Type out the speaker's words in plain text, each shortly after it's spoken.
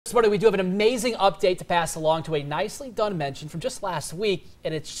Smarty, we do have an amazing update to pass along to a nicely done mention from just last week,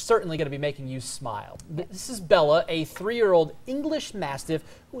 and it's certainly going to be making you smile. This is Bella, a 3-year-old English Mastiff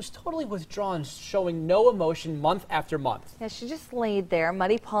who was totally withdrawn, showing no emotion month after month. Yeah, she just laid there.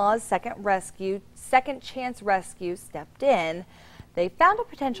 Muddy Paws Second Chance Rescue stepped in. They found a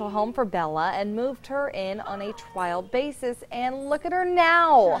potential home for Bella and moved her in on a trial basis, and look at her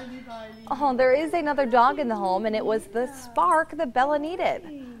now. Oh, there is another dog in the home, and it was the spark that Bella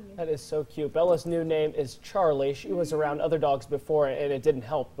needed. That is so cute. Bella's new name is Charlie. She was around other dogs before, and it didn't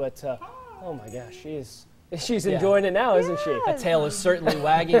help, but oh my gosh, she's enjoying it now, isn't she? Her tail is certainly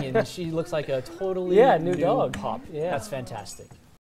wagging, and she looks like a totally new dog. pup. Yeah. That's fantastic.